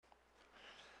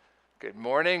Good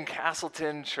morning,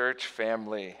 Castleton Church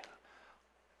family.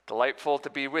 Delightful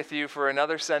to be with you for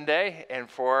another Sunday and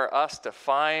for us to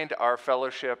find our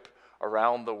fellowship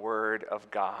around the Word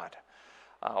of God.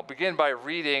 I'll begin by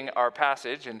reading our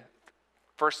passage in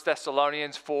 1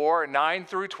 Thessalonians 4, 9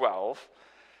 through 12.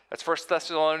 That's 1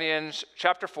 Thessalonians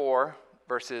chapter 4,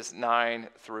 verses 9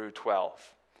 through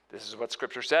 12. This is what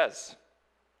Scripture says.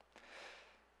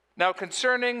 Now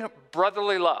concerning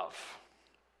brotherly love,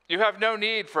 you have no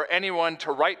need for anyone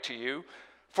to write to you,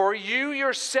 for you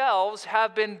yourselves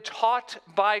have been taught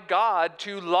by God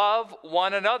to love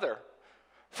one another.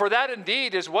 For that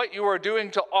indeed is what you are doing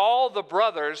to all the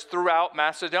brothers throughout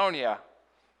Macedonia.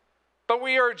 But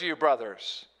we urge you,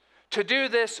 brothers, to do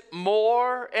this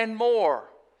more and more,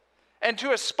 and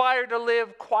to aspire to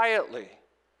live quietly,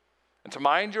 and to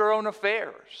mind your own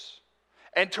affairs,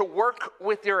 and to work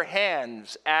with your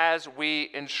hands as we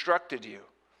instructed you,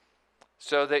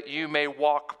 so that you may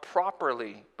walk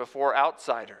properly before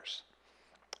outsiders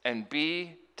and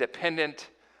be dependent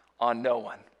on no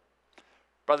one.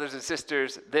 Brothers and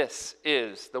sisters, this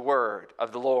is the word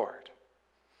of the Lord.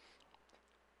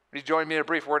 Would you join me in a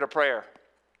brief word of prayer?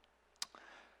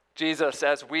 Jesus,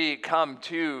 as we come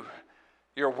to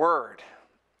your word,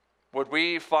 would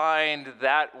we find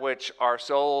that which our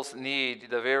souls need,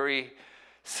 the very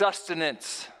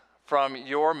sustenance from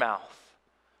your mouth?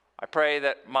 I pray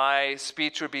that my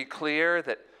speech would be clear,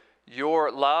 that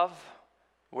your love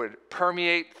would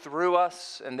permeate through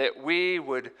us, and that we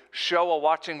would show a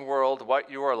watching world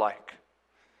what you are like.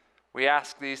 We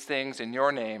ask these things in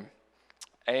your name.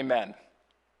 Amen.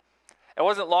 It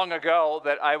wasn't long ago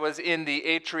that I was in the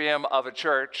atrium of a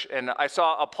church, and I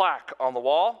saw a plaque on the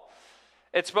wall.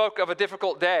 It spoke of a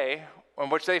difficult day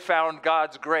in which they found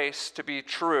God's grace to be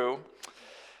true.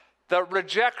 The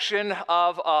rejection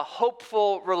of a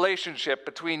hopeful relationship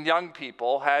between young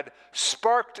people had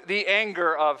sparked the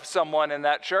anger of someone in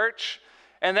that church,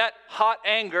 and that hot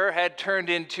anger had turned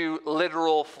into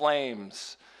literal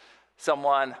flames.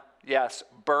 Someone, yes,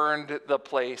 burned the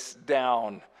place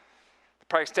down. The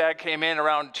price tag came in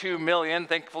around $2 million.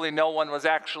 Thankfully, no one was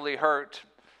actually hurt.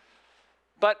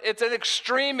 But it's an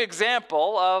extreme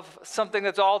example of something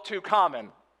that's all too common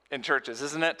in churches,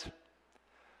 isn't it?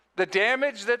 The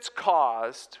damage that's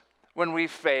caused when we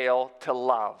fail to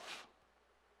love.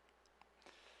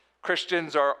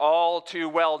 Christians are all too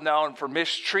well known for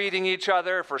mistreating each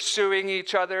other, for suing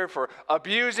each other, for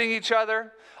abusing each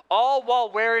other, all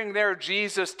while wearing their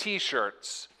Jesus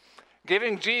t-shirts,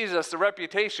 giving Jesus the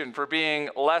reputation for being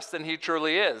less than he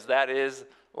truly is, that is,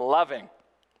 loving.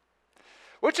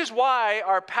 Which is why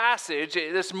our passage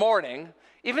this morning,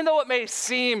 even though it may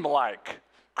seem like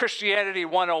Christianity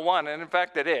 101, and in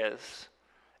fact it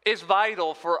is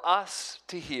vital for us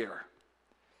to hear.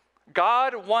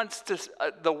 God wants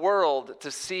the world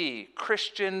to see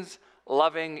Christians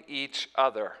loving each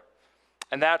other.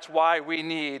 And that's why we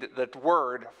need the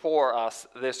word for us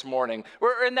this morning.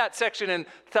 We're in that section in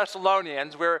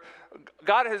Thessalonians where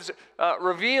God is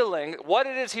revealing what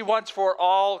it is he wants for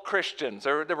all Christians.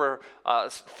 There were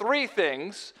three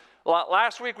things.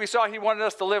 Last week we saw he wanted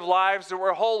us to live lives that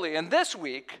were holy. And this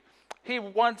week he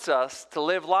wants us to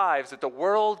live lives that the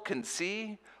world can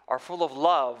see are full of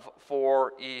love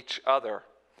for each other.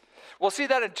 We'll see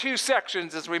that in two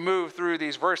sections as we move through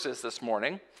these verses this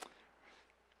morning.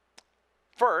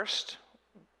 First,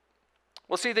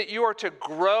 we'll see that you are to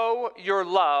grow your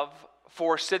love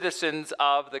for citizens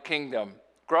of the kingdom.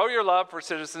 Grow your love for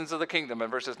citizens of the kingdom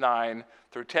in verses 9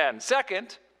 through 10.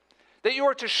 Second, that you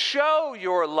are to show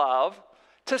your love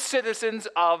to citizens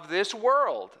of this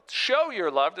world. Show your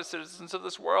love to citizens of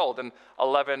this world in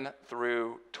 11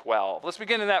 through 12. Let's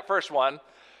begin in that first one.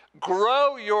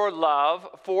 Grow your love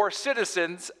for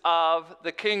citizens of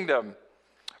the kingdom.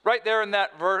 Right there in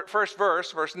that first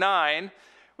verse, verse 9,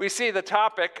 we see the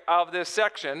topic of this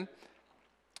section,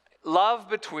 love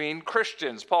between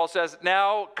Christians. Paul says,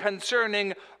 now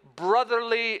concerning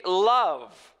brotherly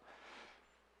love.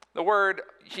 The word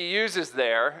he uses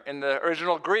there in the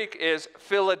original Greek is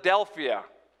Philadelphia.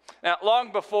 Now,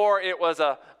 long before it was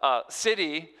a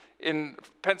city in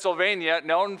Pennsylvania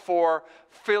known for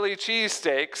Philly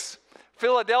cheesesteaks,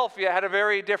 Philadelphia had a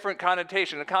very different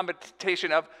connotation, a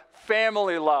connotation of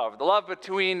family love, the love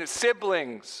between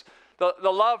siblings,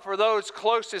 the love for those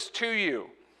closest to you.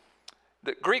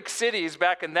 The Greek cities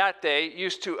back in that day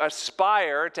used to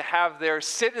aspire to have their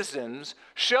citizens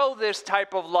show this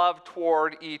type of love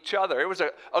toward each other. It was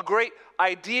a great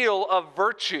ideal of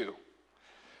virtue.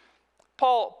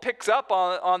 Paul picks up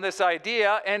on this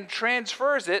idea and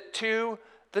transfers it to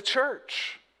the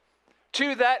church.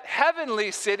 to that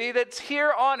heavenly city that's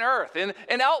here on earth, in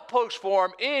an outpost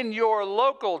form in your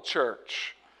local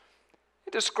church.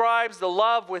 It describes the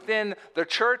love within the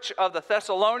church of the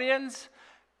Thessalonians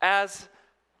as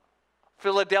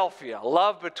Philadelphia,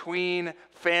 love between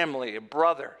family,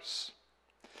 brothers.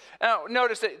 Now,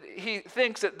 notice that he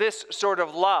thinks that this sort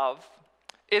of love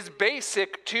is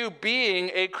basic to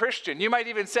being a Christian. You might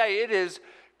even say it is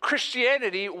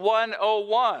Christianity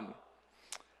 101. He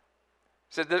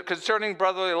said that concerning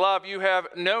brotherly love, you have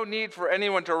no need for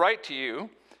anyone to write to you,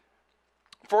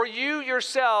 for you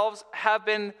yourselves have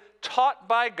been taught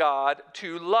by God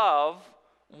to love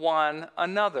one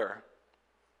another.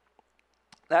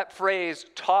 That phrase,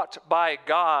 taught by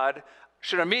God,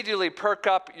 should immediately perk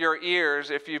up your ears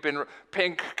if you've been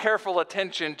paying careful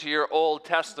attention to your Old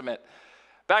Testament.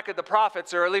 Back at the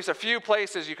prophets, there are at least a few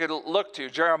places you could look to.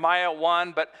 Jeremiah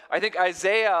 1, but I think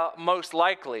Isaiah most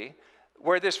likely,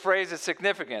 where this phrase is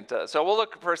significant. So we'll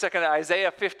look for a second at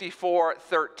Isaiah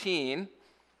 54:13.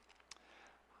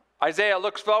 Isaiah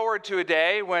looks forward to a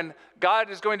day when God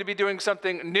is going to be doing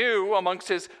something new amongst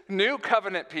his new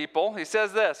covenant people. He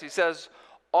says this, he says,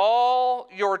 all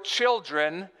your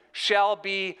children shall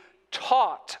be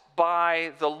taught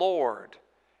by the Lord,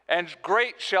 and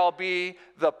great shall be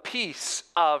the peace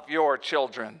of your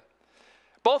children.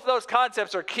 Both of those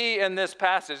concepts are key in this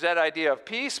passage, that idea of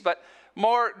peace, but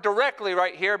more directly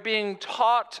right here, being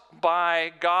taught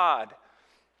by God.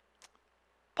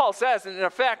 Paul says, in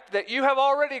effect, that you have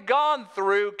already gone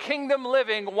through Kingdom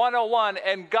Living 101,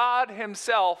 and God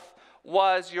himself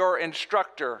was your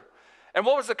instructor. And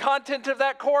what was the content of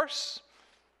that course?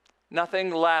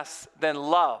 Nothing less than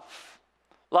love.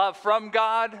 Love from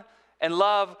God and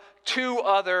love to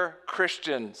other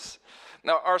Christians.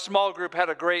 Now, our small group had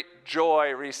a great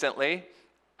joy recently.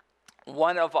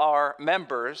 One of our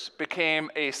members became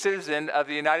a citizen of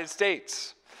the United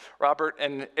States. Robert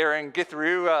and Aaron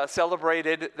Githru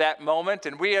celebrated that moment,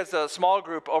 and we as a small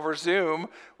group over Zoom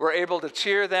were able to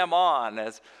cheer them on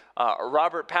as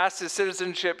Robert passed his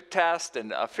citizenship test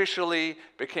and officially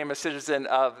became a citizen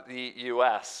of the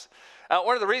U.S.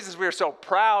 One of the reasons we are so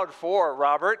proud for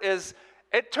Robert is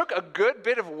it took a good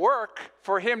bit of work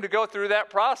for him to go through that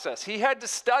process. He had to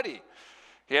study.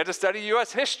 He had to study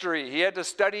U.S. history. He had to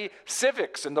study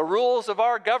civics and the rules of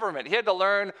our government. He had to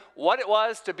learn what it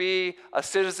was to be a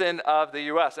citizen of the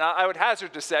U.S. Now, I would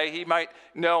hazard to say he might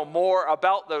know more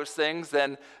about those things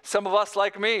than some of us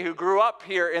like me who grew up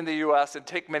here in the U.S. and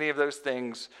take many of those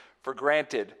things for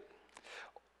granted.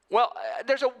 Well,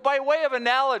 by way of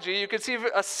analogy, you can see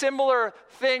a similar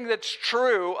thing that's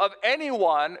true of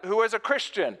anyone who is a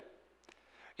Christian.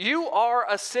 You are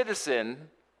a citizen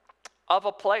of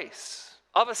a place,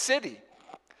 of a city.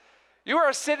 You are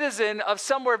a citizen of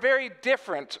somewhere very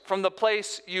different from the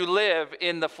place you live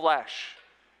in the flesh.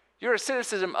 You're a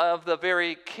citizen of the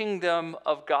very kingdom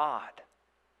of God.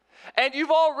 And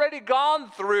you've already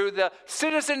gone through the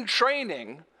citizen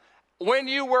training when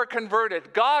you were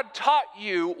converted. God taught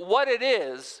you what it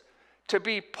is to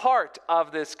be part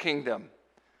of this kingdom.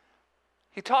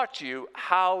 He taught you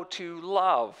how to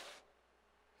love.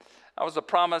 That was a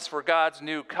promise for God's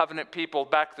new covenant people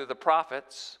back through the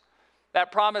prophets.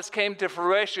 That promise came to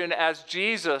fruition as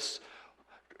Jesus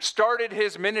started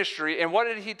his ministry. And what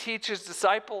did he teach his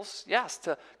disciples? Yes,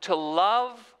 to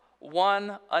love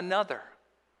one another.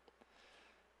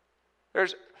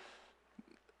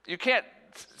 You can't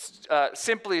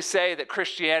simply say that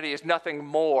Christianity is nothing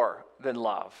more than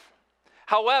love.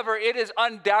 However, it is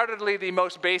undoubtedly the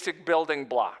most basic building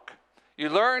block. You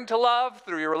learn to love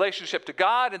through your relationship to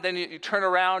God, and then you turn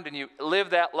around and you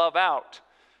live that love out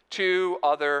to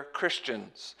other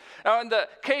Christians. Now, in the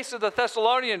case of the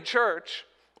Thessalonian church,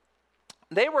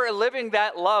 they were living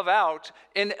that love out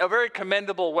in a very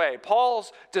commendable way.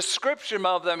 Paul's description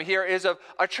of them here is of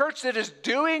a church that is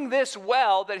doing this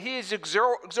well, that he is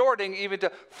exhorting even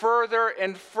to further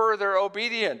and further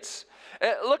obedience.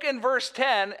 Look in verse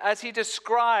 10 as he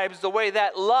describes the way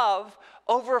that love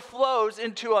overflows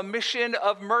into a mission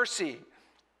of mercy.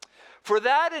 For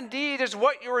that indeed is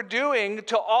what you are doing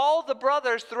to all the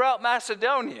brothers throughout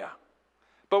Macedonia.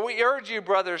 But we urge you,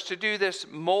 brothers, to do this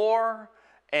more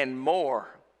and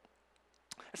more.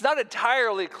 It's not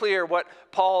entirely clear what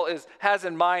Paul has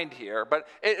in mind here, but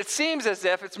it seems as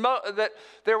if that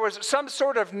there was some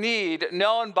sort of need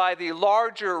known by the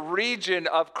larger region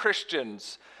of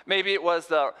Christians. Maybe it was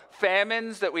the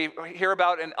famines that we hear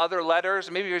about in other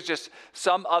letters. Maybe it was just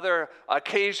some other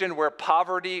occasion where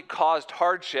poverty caused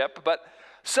hardship. But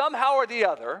somehow or the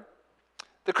other,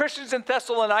 the Christians in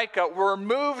Thessalonica were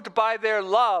moved by their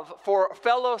love for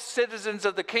fellow citizens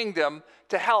of the kingdom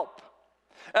to help.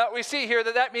 We see here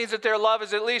that means that their love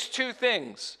is at least two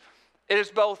things. It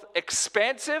is both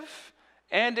expansive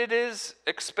and it is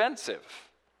expensive.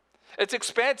 It's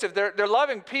expansive. They're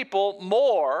loving people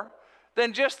more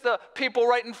than just the people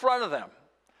right in front of them.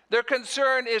 Their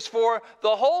concern is for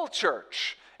the whole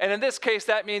church. And in this case,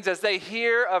 that means as they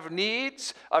hear of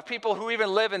needs of people who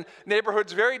even live in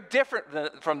neighborhoods very different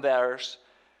from theirs,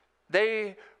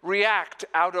 they react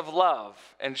out of love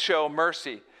and show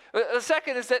mercy. The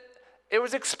second is that it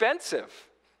was expensive.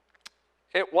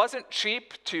 It wasn't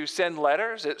cheap to send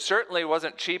letters. It certainly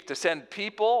wasn't cheap to send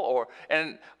people,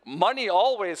 and money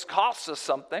always costs us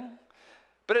something.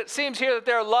 But it seems here that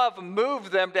their love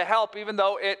moved them to help, even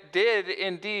though it did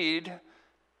indeed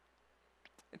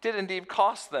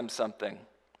cost them something.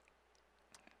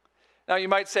 Now you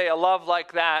might say a love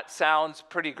like that sounds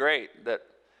pretty great, that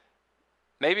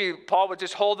maybe Paul would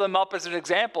just hold them up as an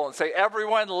example and say,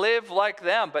 everyone live like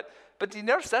them. But do you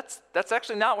notice that's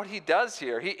actually not what he does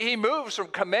here. He moves from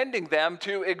commending them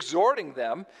to exhorting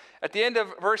them. At the end of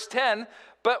verse 10,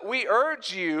 but we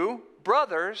urge you,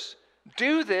 brothers,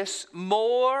 do this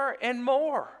more and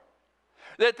more.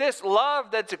 That this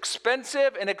love that's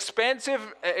expensive and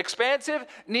expansive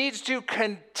needs to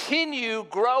continue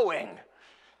growing.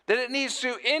 That it needs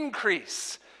to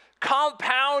increase,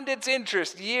 compound its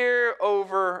interest year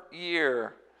over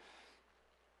year.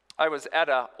 I was at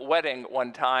a wedding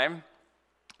one time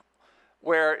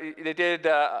where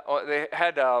they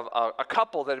had a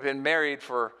couple that had been married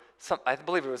for I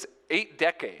believe it was 8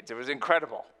 decades. It was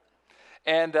incredible.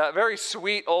 And a very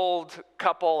sweet old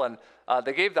couple, and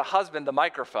they gave the husband the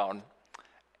microphone.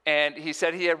 And he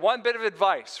said he had one bit of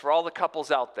advice for all the couples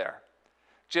out there.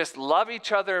 Just love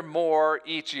each other more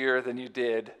each year than you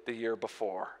did the year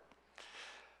before.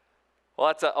 Well,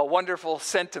 that's a wonderful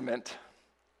sentiment.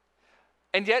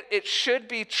 And yet it should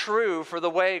be true for the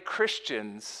way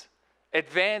Christians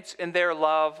advance in their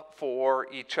love for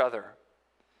each other.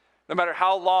 No matter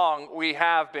how long we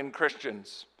have been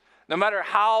Christians, no matter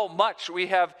how much we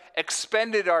have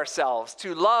expended ourselves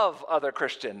to love other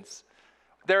Christians,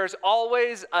 there's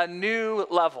always a new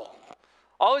level,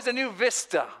 always a new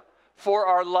vista for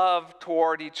our love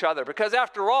toward each other. Because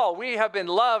after all, we have been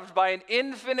loved by an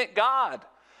infinite God.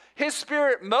 His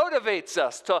Spirit motivates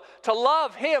us to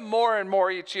love Him more and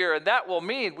more each year, and that will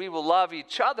mean we will love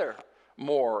each other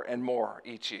more and more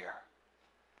each year.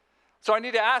 So I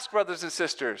need to ask, brothers and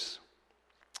sisters,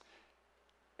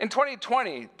 in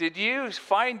 2020, did you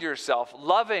find yourself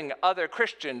loving other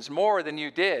Christians more than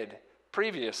you did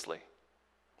previously?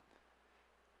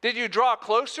 Did you draw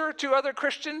closer to other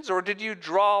Christians, or did you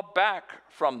draw back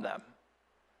from them?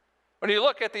 When you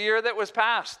look at the year that was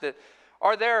past,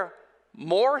 are there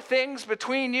more things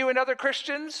between you and other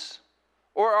Christians,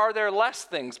 or are there less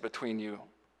things between you?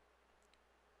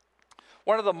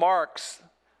 One of the marks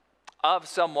of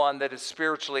someone that is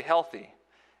spiritually healthy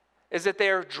is that they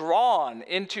are drawn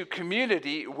into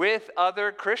community with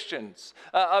other Christians.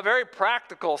 A very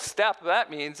practical step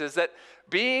that means is that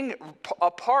being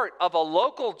a part of a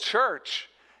local church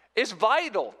is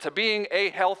vital to being a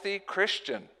healthy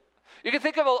Christian. You can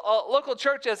think of a local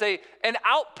church as an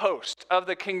outpost of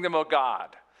the kingdom of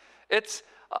God. It's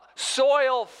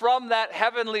soil from that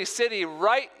heavenly city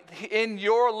right in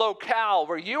your locale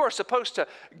where you are supposed to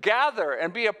gather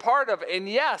and be a part of, and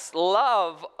yes,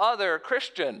 love other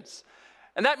Christians.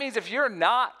 And that means if you're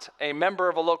not a member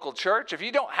of a local church, if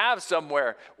you don't have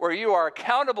somewhere where you are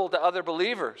accountable to other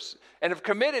believers and have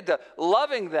committed to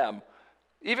loving them,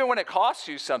 even when it costs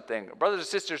you something, brothers and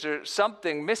sisters, there's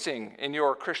something missing in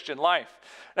your Christian life.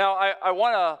 Now, I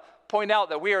want to point out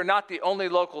that we are not the only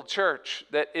local church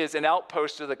that is an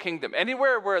outpost of the kingdom.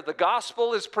 Anywhere where the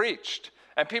gospel is preached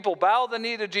and people bow the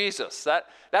knee to Jesus, that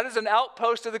is an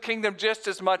outpost of the kingdom just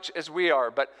as much as we are.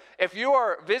 But if you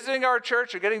are visiting our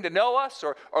church or getting to know us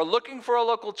or looking for a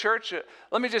local church,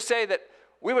 let me just say that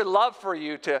we would love for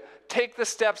you to take the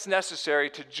steps necessary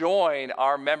to join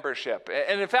our membership.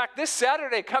 And in fact, this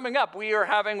Saturday coming up, we are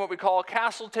having what we call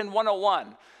Castleton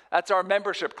 101. That's our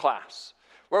membership class,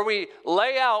 where we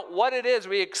lay out what it is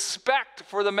we expect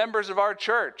for the members of our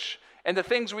church and the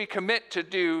things we commit to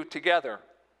do together.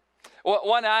 Well,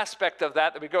 one aspect of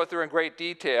that we go through in great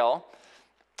detail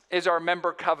is our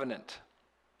member covenant.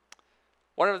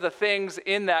 One of the things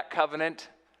in that covenant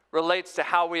relates to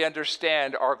how we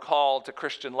understand our call to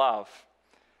Christian love.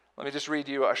 Let me just read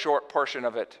you a short portion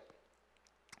of it.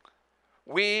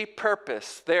 We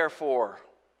purpose, therefore,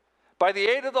 by the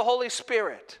aid of the Holy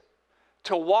Spirit,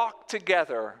 to walk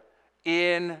together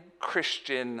in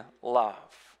Christian love.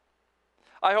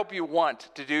 I hope you want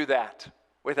to do that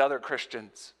with other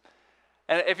Christians.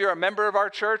 And if you're a member of our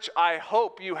church, I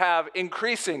hope you have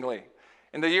increasingly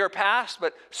in the year past,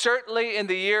 but certainly in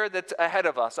the year that's ahead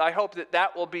of us. I hope that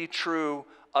that will be true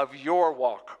of your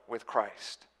walk with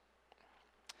Christ.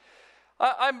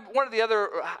 One of the other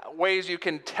ways you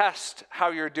can test how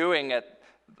you're doing at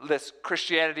this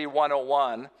Christianity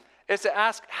 101 is to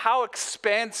ask, how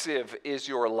expansive is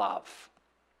your love?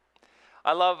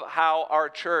 I love how our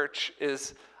church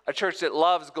is a church that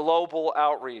loves global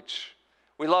outreach.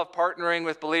 We love partnering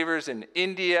with believers in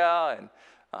India and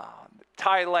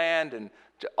Thailand and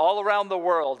all around the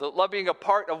world. Love being a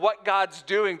part of what God's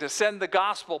doing to send the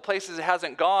gospel places it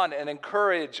hasn't gone and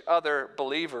encourage other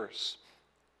believers.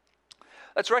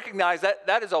 Let's recognize that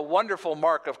that is a wonderful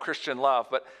mark of Christian love,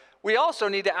 but we also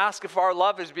need to ask if our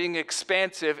love is being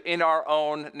expansive in our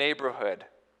own neighborhood.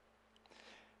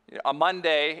 On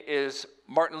Monday is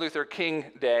Martin Luther King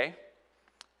Day,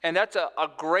 and that's a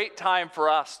great time for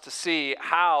us to see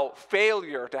how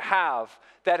failure to have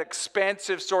that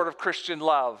expansive sort of Christian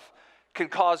love can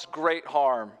cause great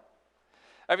harm.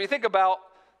 If you think about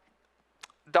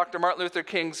Dr. Martin Luther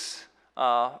King's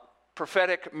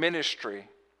prophetic ministry,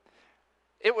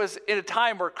 it was in a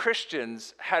time where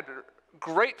Christians had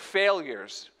great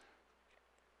failures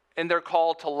in their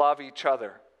call to love each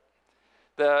other.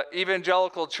 The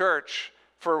evangelical church,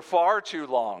 for far too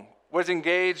long, was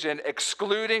engaged in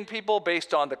excluding people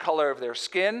based on the color of their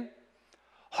skin,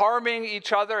 harming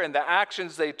each other in the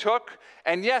actions they took,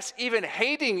 and yes, even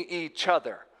hating each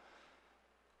other.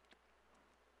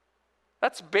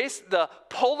 That's the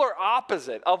polar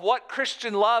opposite of what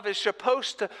Christian love is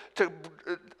supposed to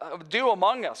do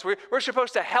among us. We're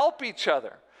supposed to help each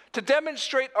other, to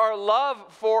demonstrate our love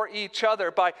for each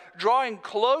other by drawing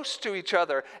close to each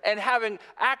other and having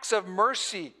acts of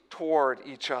mercy toward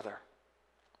each other.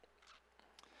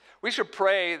 We should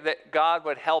pray that God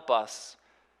would help us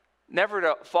never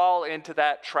to fall into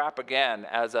that trap again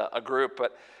as a group.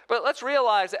 But let's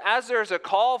realize that as there's a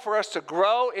call for us to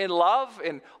grow in love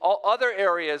in all other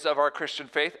areas of our Christian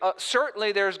faith,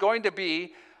 certainly there's going to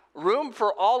be room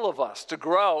for all of us to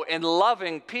grow in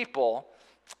loving people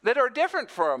that are different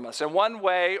from us in one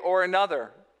way or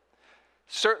another.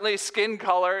 Certainly skin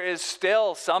color is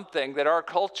still something that our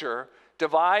culture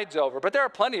divides over, but there are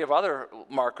plenty of other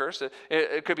markers.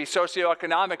 It could be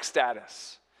socioeconomic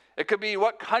status. It could be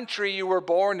what country you were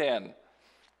born in.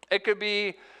 It could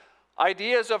be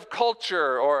ideas of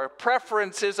culture or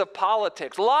preferences of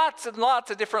politics. Lots and lots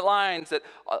of different lines that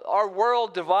our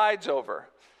world divides over.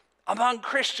 Among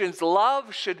Christians,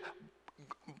 love should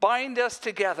bind us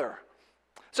together.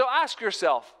 So ask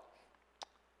yourself,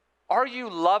 are you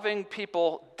loving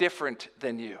people different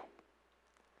than you?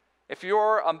 If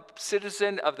you're a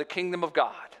citizen of the kingdom of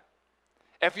God,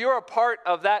 if you're a part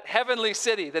of that heavenly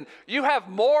city, then you have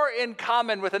more in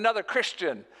common with another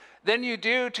Christian than you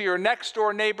do to your next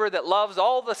door neighbor that loves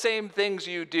all the same things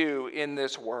you do in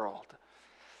this world.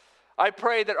 I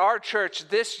pray that our church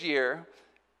this year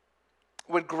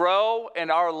would grow in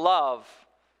our love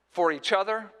for each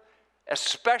other,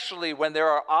 especially when there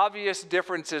are obvious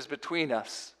differences between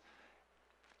us.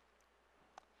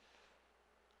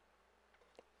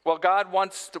 Well, God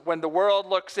wants to, when the world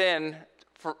looks in,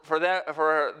 for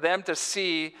them to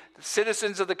see the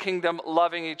citizens of the kingdom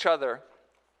loving each other.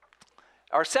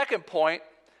 Our second point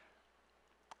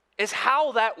is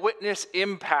how that witness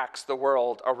impacts the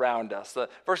world around us.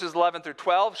 Verses 11 through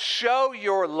 12, show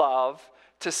your love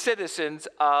to citizens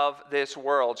of this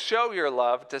world. Show your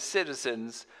love to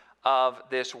citizens of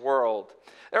this world.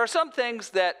 There are some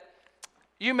things that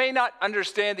you may not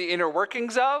understand the inner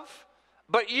workings of,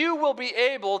 but you will be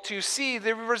able to see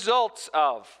the results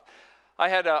of. I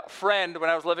had a friend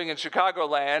when I was living in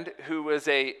Chicagoland who was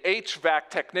a HVAC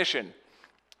technician.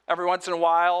 Every once in a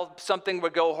while, something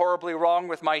would go horribly wrong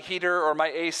with my heater or my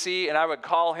AC, and I would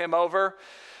call him over.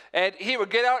 And he would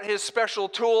get out his special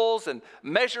tools and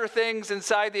measure things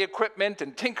inside the equipment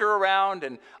and tinker around,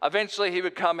 and eventually he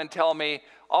would come and tell me,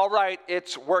 all right,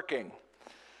 it's working.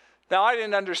 Now, I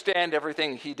didn't understand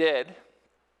everything he did,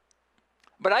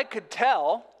 but I could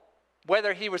tell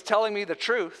whether he was telling me the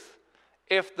truth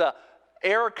if the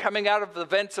air coming out of the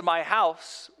vents of my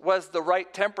house was the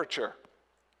right temperature.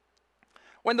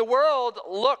 When the world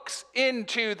looks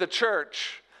into the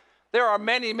church, there are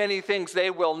many, many things they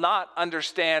will not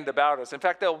understand about us. In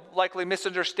fact, they'll likely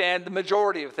misunderstand the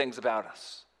majority of things about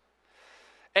us.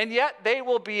 And yet they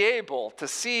will be able to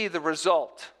see the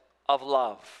result of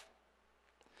love.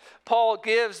 Paul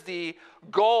gives the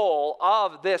goal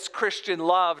of this Christian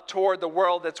love toward the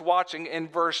world that's watching in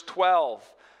verse 12.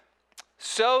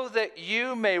 So that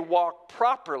you may walk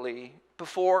properly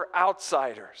before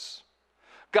outsiders.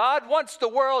 God wants the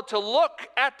world to look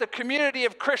at the community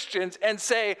of Christians and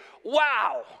say,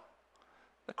 wow,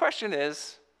 The question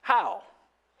is, how?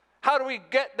 How do we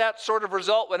get that sort of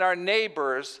result when our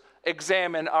neighbors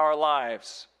examine our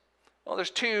lives? Well,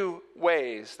 there's two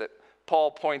ways that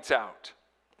Paul points out.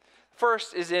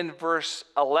 First is in verse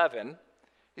 11.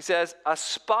 He says,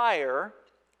 aspire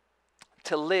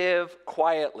to live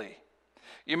quietly.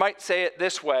 You might say it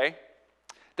this way,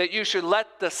 that you should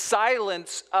let the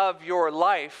silence of your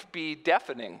life be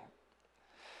deafening.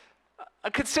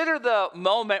 Consider the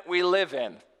moment we live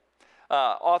in.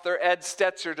 Author Ed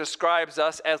Stetzer describes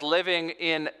us as living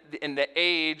in the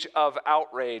age of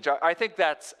outrage. I think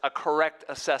that's a correct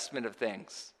assessment of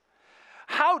things.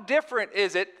 How different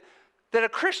is it that a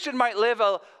Christian might live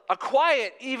a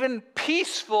quiet, even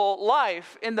peaceful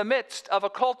life in the midst of a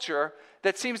culture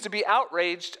that seems to be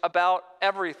outraged about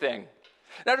everything?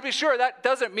 Now, to be sure, that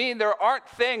doesn't mean there aren't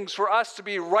things for us to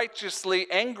be righteously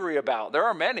angry about. There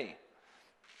are many.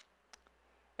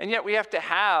 And yet we have to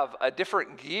have a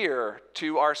different gear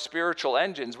to our spiritual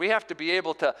engines. We have to be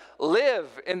able to live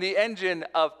in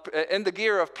the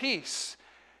gear of peace,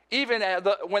 even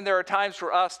when there are times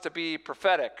for us to be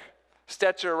prophetic.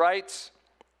 Stetzer writes,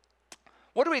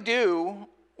 what do we do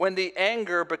when the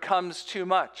anger becomes too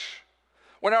much?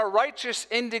 When our righteous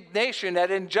indignation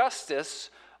at injustice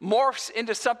morphs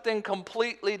into something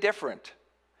completely different?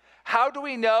 How do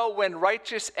we know when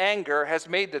righteous anger has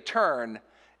made the turn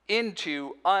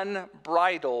into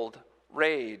unbridled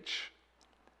rage?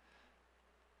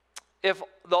 If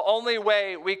the only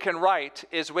way we can write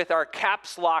is with our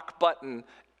caps lock button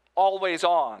always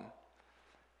on,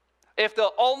 if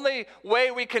the only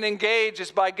way we can engage is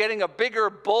by getting a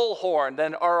bigger bullhorn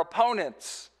than our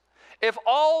opponents, if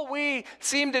all we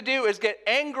seem to do is get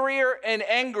angrier and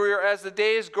angrier as the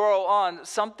days grow on,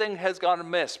 something has gone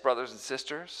amiss, brothers and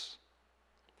sisters.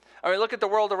 I mean, look at the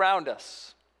world around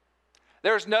us.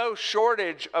 There's no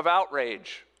shortage of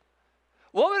outrage.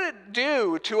 What would it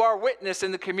do to our witness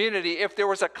in the community if there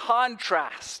was a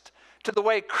contrast to the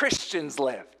way Christians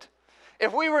lived?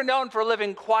 If we were known for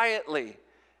living quietly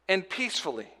and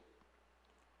peacefully?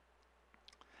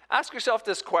 Ask yourself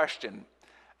this question.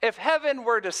 If heaven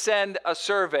were to send a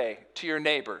survey to your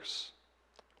neighbors,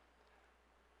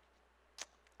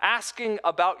 asking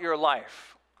about your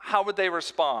life, how would they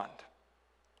respond?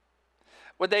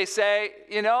 Would they say,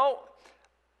 you know,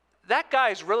 that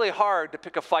guy's really hard to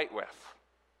pick a fight with.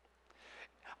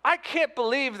 I can't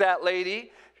believe that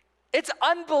lady. It's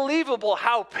unbelievable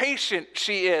how patient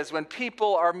she is when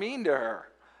people are mean to her.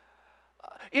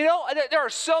 You know, there are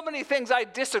so many things I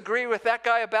disagree with that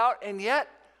guy about, and yet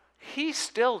he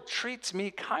still treats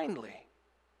me kindly.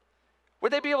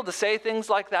 Would they be able to say things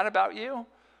like that about you?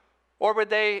 Or would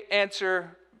they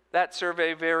answer that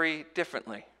survey very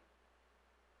differently?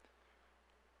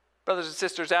 Brothers and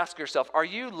sisters, ask yourself, are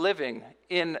you living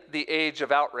in the age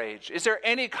of outrage? Is there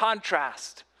any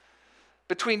contrast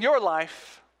between your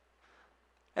life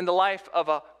and the life of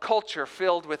a culture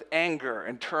filled with anger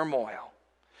and turmoil?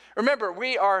 Remember,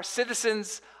 we are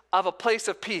citizens of a place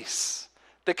of peace,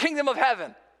 the kingdom of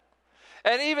heaven.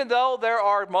 And even though there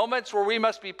are moments where we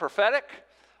must be prophetic,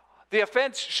 the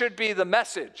offense should be the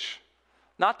message,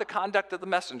 not the conduct of the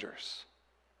messengers.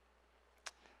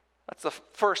 That's the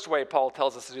first way Paul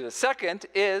tells us to do this. Second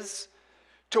is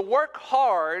to work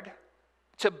hard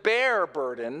to bear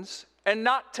burdens and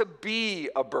not to be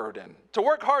a burden. To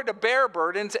work hard to bear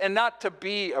burdens and not to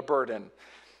be a burden.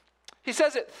 He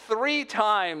says it 3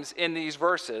 times in these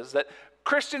verses that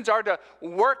Christians are to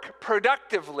work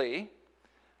productively.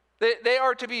 They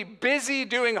are to be busy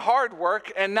doing hard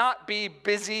work and not be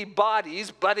busy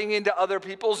bodies butting into other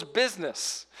people's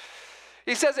business.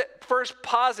 He says it first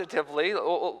positively.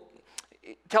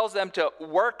 He tells them to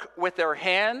work with their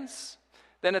hands.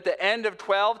 Then at the end of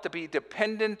 12, to be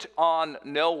dependent on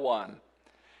no one.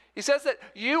 He says that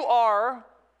you are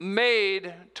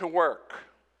made to work.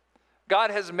 God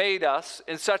has made us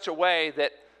in such a way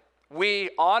that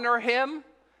we honor him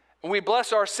and we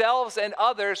bless ourselves and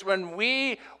others when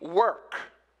we work.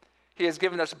 He has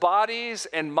given us bodies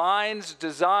and minds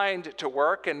designed to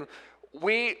work, and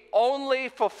we only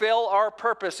fulfill our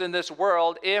purpose in this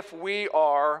world if we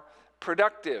are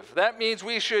productive. That means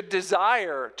we should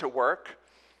desire to work,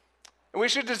 and we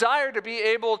should desire to be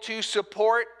able to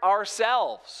support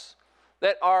ourselves,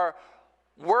 that our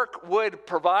work would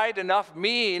provide enough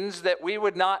means that we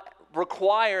would not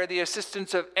require the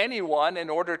assistance of anyone in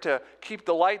order to keep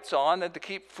the lights on and to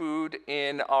keep food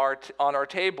on our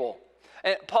table.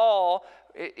 And Paul,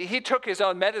 he took his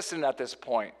own medicine at this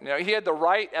point. You know, he had the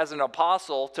right as an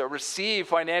apostle to receive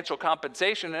financial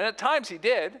compensation, and at times he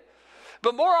did.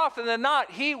 But more often than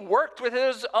not, he worked with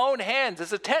his own hands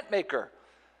as a tent maker.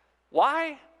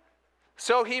 Why?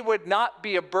 So he would not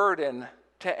be a burden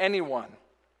to anyone.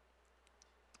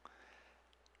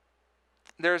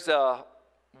 There's a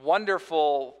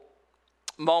wonderful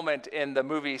moment in the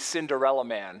movie Cinderella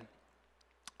Man.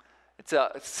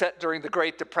 It's set during the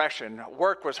Great Depression.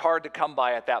 Work was hard to come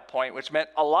by at that point, which meant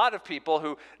a lot of people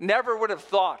who never would have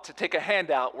thought to take a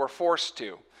handout were forced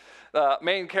to. The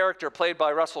main character, played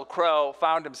by Russell Crowe,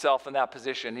 found himself in that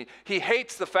position. He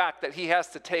hates the fact that he has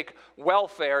to take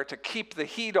welfare to keep the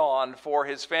heat on for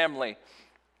his family.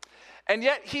 And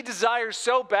yet he desires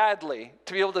so badly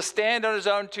to be able to stand on his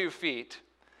own 2 feet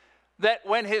that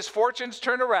when his fortunes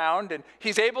turn around and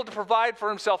he's able to provide for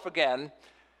himself again,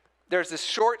 there's this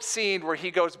short scene where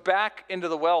he goes back into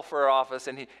the welfare office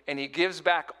and he gives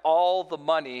back all the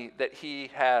money that he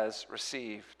has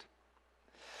received.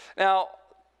 Now,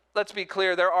 let's be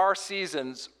clear, there are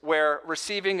seasons where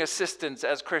receiving assistance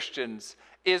as Christians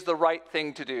is the right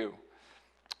thing to do.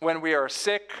 When we are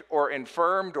sick or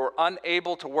infirmed or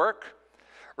unable to work,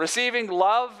 receiving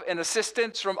love and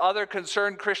assistance from other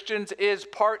concerned Christians is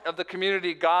part of the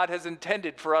community God has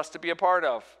intended for us to be a part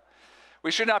of. We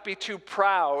should not be too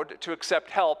proud to accept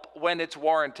help when it's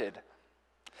warranted.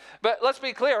 But let's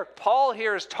be clear, Paul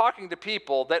here is talking to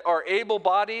people that are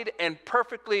able-bodied and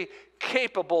perfectly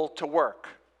capable to work.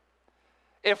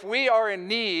 If we are in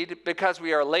need because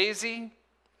we are lazy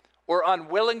or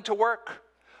unwilling to work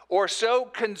or so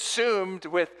consumed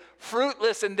with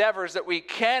fruitless endeavors that we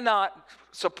cannot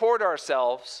support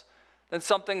ourselves, then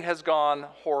something has gone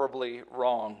horribly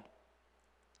wrong.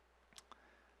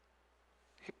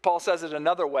 Paul says it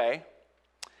another way.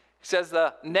 He says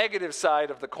the negative side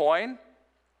of the coin.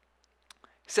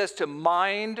 He says to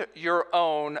mind your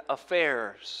own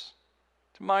affairs.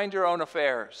 To mind your own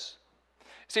affairs.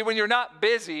 See, when you're not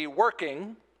busy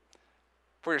working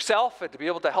for yourself and to be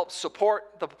able to help support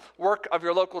the work of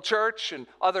your local church and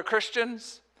other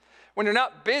Christians, when you're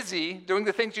not busy doing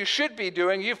the things you should be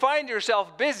doing, you find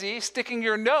yourself busy sticking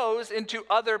your nose into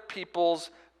other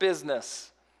people's business.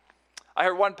 I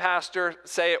heard one pastor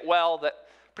say it well, that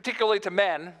particularly to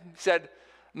men, he said,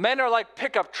 men are like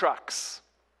pickup trucks.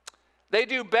 They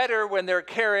do better when they're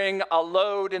carrying a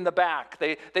load in the back.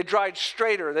 They drive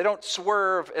straighter. They don't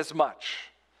swerve as much.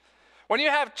 When you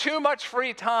have too much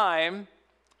free time,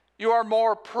 you are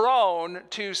more prone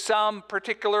to some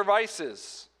particular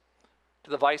vices,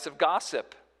 to the vice of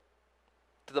gossip,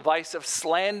 to the vice of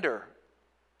slander,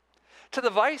 to the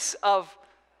vice of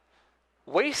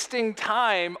wasting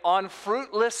time on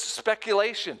fruitless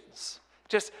speculations,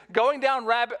 just going down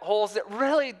rabbit holes that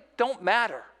really don't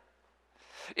matter.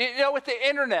 You know, with the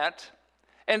internet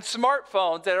and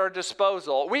smartphones at our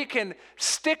disposal, we can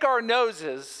stick our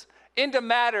noses into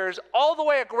matters all the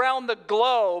way around the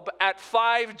globe at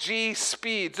 5G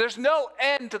speeds. There's no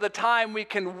end to the time we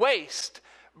can waste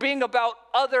being about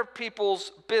other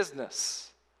people's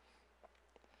business.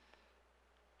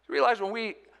 You realize when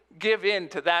we give in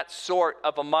to that sort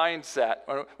of a mindset,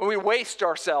 when we waste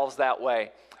ourselves that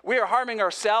way, we are harming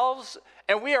ourselves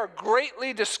and we are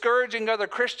greatly discouraging other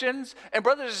Christians. And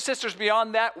brothers and sisters,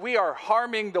 beyond that, we are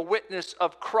harming the witness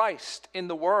of Christ in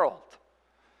the world.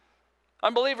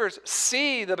 Unbelievers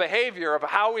see the behavior of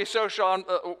how we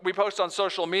post on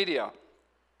social media,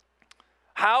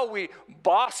 how we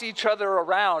boss each other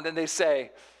around, and they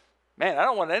say, man, I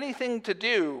don't want anything to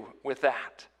do with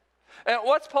that. And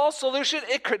what's Paul's solution?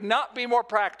 It could not be more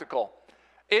practical.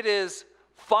 It is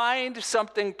find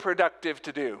something productive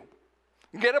to do.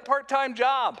 Get a part-time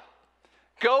job.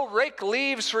 Go rake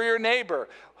leaves for your neighbor.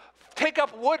 Take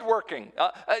up woodworking.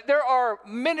 There are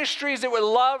ministries that would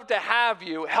love to have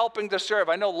you helping to serve.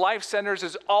 I know Life Centers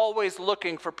is always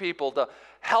looking for people to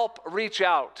help reach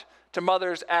out to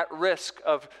mothers at risk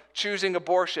of choosing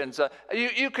abortions.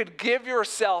 You could give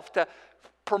yourself to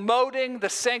promoting the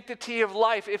sanctity of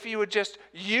life if you would just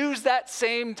use that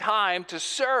same time to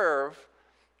serve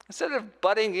instead of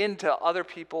butting into other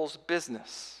people's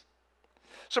business.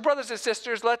 So brothers and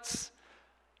sisters, let's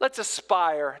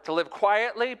aspire to live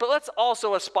quietly, but let's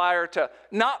also aspire to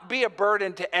not be a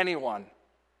burden to anyone,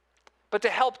 but to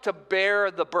help to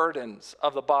bear the burdens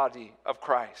of the body of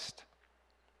Christ.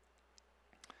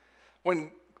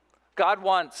 When God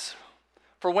wants,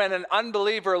 for when an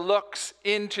unbeliever looks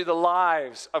into the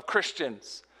lives of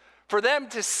Christians, for them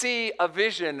to see a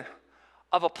vision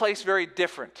of a place very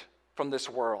different from this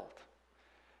world.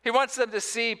 He wants them to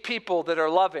see people that are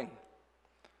loving,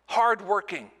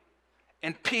 hardworking,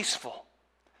 and peaceful.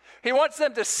 He wants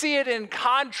them to see it in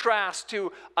contrast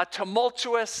to a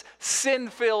tumultuous,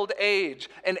 sin-filled age,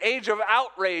 an age of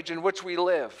outrage in which we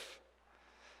live.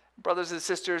 Brothers and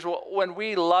sisters, when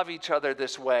we love each other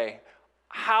this way,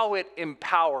 how it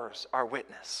empowers our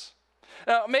witness.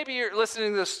 Now, maybe you're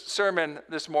listening to this sermon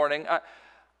this morning.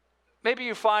 maybe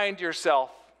you find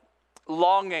yourself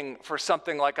longing for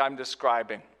something like I'm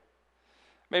describing.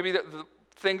 Maybe the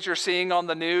things you're seeing on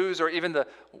the news or even the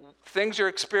things you're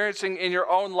experiencing in your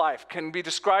own life can be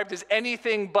described as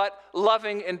anything but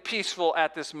loving and peaceful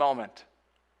at this moment.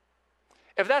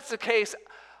 If that's the case,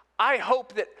 I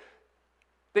hope that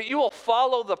you will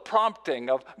follow the prompting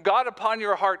of God upon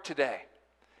your heart today,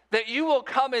 that you will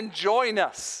come and join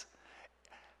us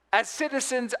as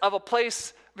citizens of a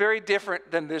place very different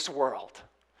than this world,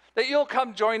 that you'll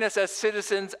come join us as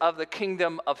citizens of the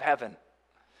kingdom of heaven.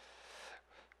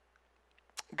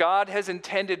 God has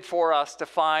intended for us to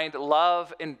find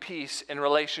love and peace in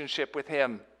relationship with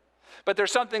him. But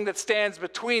there's something that stands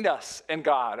between us and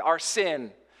God, our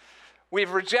sin.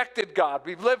 We've rejected God.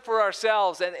 We've lived for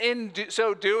ourselves, and in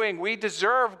so doing, we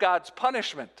deserve God's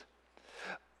punishment.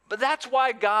 But that's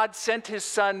why God sent his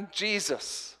son,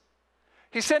 Jesus.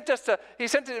 He sent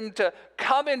him to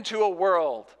come into a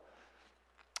world,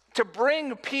 to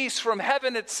bring peace from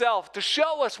heaven itself, to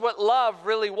show us what love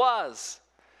really was,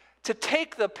 to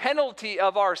take the penalty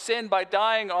of our sin by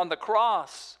dying on the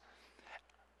cross,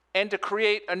 and to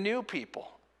create a new people,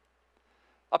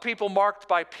 a people marked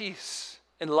by peace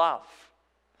and love.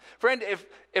 Friend,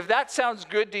 if that sounds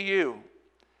good to you,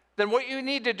 then what you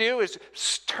need to do is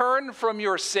turn from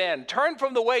your sin, turn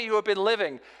from the way you have been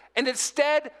living, and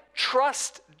instead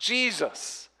trust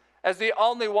Jesus as the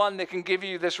only one that can give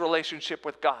you this relationship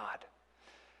with God.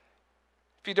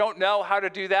 If you don't know how to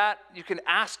do that, you can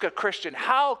ask a Christian,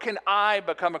 how can I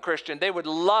become a Christian? They would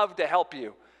love to help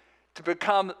you to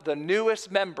become the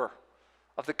newest member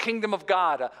of the kingdom of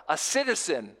God, a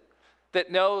citizen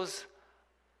that knows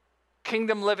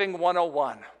Kingdom Living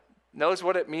 101, knows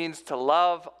what it means to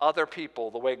love other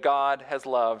people the way God has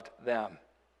loved them.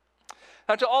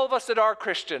 Now, to all of us that are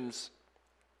Christians,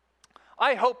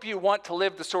 I hope you want to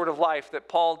live the sort of life that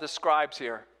Paul describes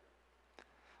here.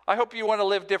 I hope you want to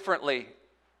live differently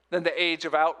than the age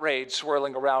of outrage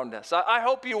swirling around us. I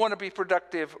hope you want to be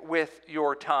productive with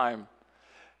your time.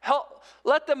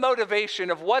 Let the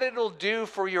motivation of what it'll do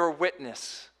for your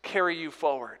witness carry you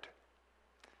forward.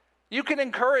 You can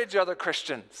encourage other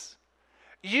Christians.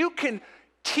 You can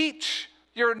teach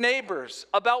your neighbors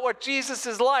about what Jesus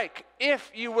is like if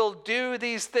you will do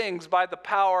these things by the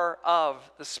power of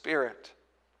the Spirit.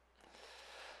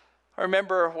 I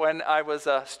remember when I was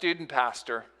a student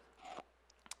pastor,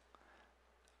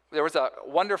 there was a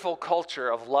wonderful culture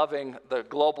of loving the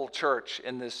global church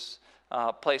in this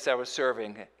place I was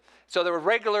serving. So there were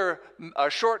regular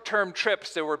short-term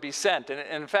trips that would be sent. And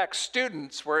in fact,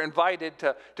 students were invited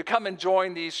to come and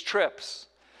join these trips.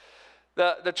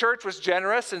 The church was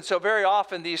generous, and so very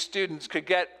often these students could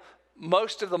get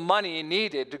most of the money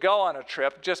needed to go on a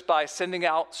trip just by sending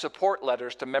out support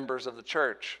letters to members of the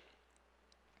church.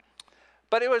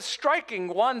 But it was striking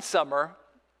one summer.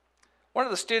 One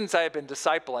of the students I had been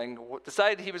discipling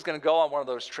decided he was going to go on one of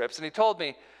those trips, and he told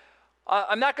me,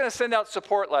 I'm not going to send out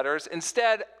support letters.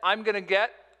 Instead, I'm going to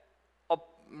get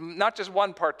not just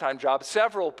one part-time job,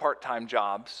 several part-time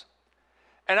jobs,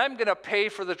 and I'm going to pay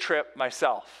for the trip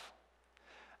myself.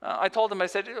 I told him, I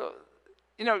said,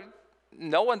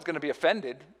 no one's going to be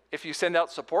offended if you send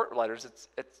out support letters.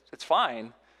 It's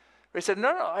fine. But he said,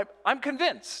 no, I'm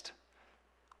convinced.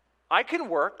 I can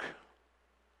work.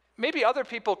 Maybe other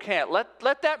people can't.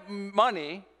 Let that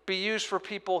money be used for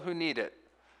people who need it.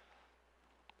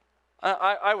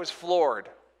 I was floored.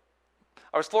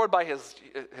 I was floored by his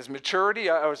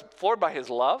maturity. I was floored by his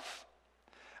love.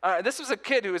 This was a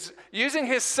kid who was using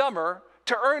his summer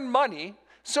to earn money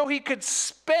so he could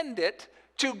spend it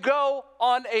to go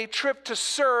on a trip to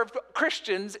serve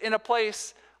Christians in a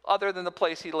place other than the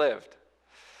place he lived.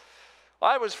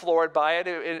 I was floored by it.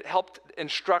 It helped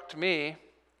instruct me.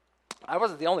 I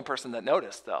wasn't the only person that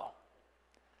noticed, though.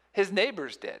 His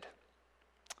neighbors did.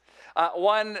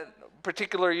 One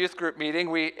particular youth group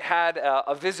meeting, we had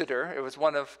a visitor. It was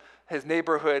one of his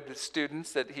neighborhood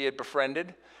students that he had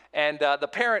befriended. And the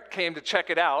parent came to check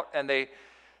it out, and they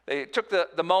took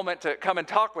the moment to come and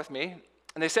talk with me.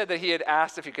 And they said that he had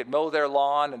asked if he could mow their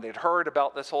lawn, and they'd heard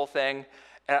about this whole thing.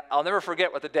 And I'll never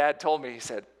forget what the dad told me. He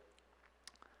said,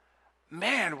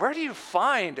 "Man, where do you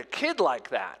find a kid like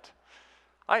that?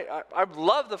 I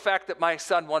love the fact that my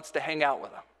son wants to hang out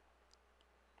with him."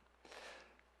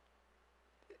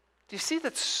 Do you see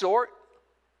that sort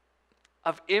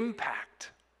of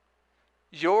impact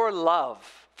your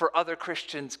love for other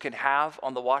Christians can have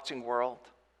on the watching world?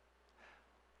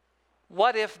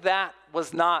 What if that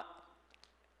was not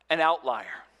an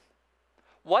outlier?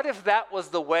 What if that was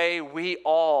the way we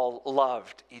all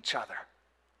loved each other?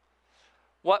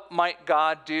 What might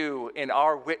God do in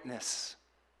our witness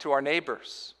to our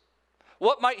neighbors?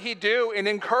 What might he do in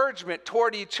encouragement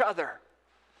toward each other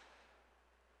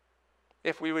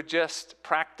if we would just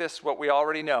practice what we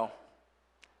already know?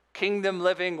 Kingdom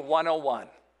Living 101,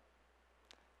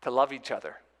 to love each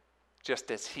other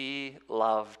just as he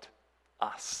loved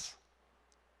us.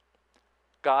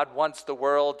 God wants the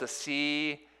world to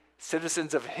see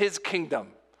citizens of his kingdom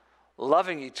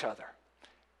loving each other.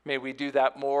 May we do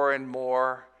that more and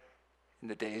more in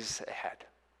the days ahead.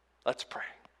 Let's pray.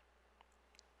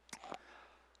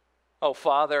 Oh,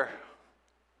 Father,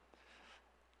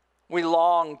 we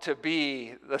long to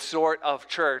be the sort of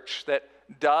church that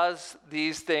does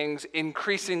these things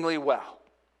increasingly well.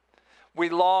 We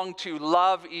long to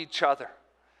love each other,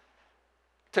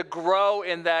 to grow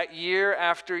in that year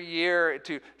after year,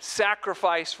 to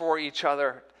sacrifice for each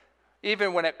other,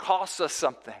 even when it costs us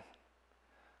something.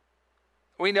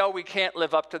 We know we can't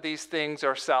live up to these things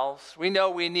ourselves. We know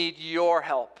we need your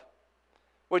help.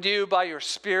 Would you, by your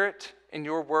Spirit and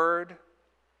your word,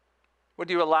 would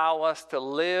you allow us to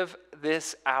live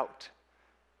this out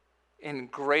in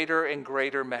greater and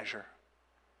greater measure?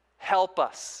 Help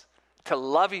us to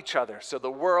love each other so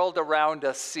the world around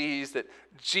us sees that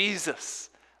Jesus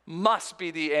must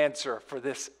be the answer for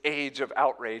this age of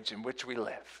outrage in which we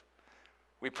live.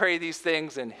 We pray these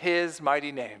things in his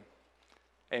mighty name.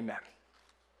 Amen.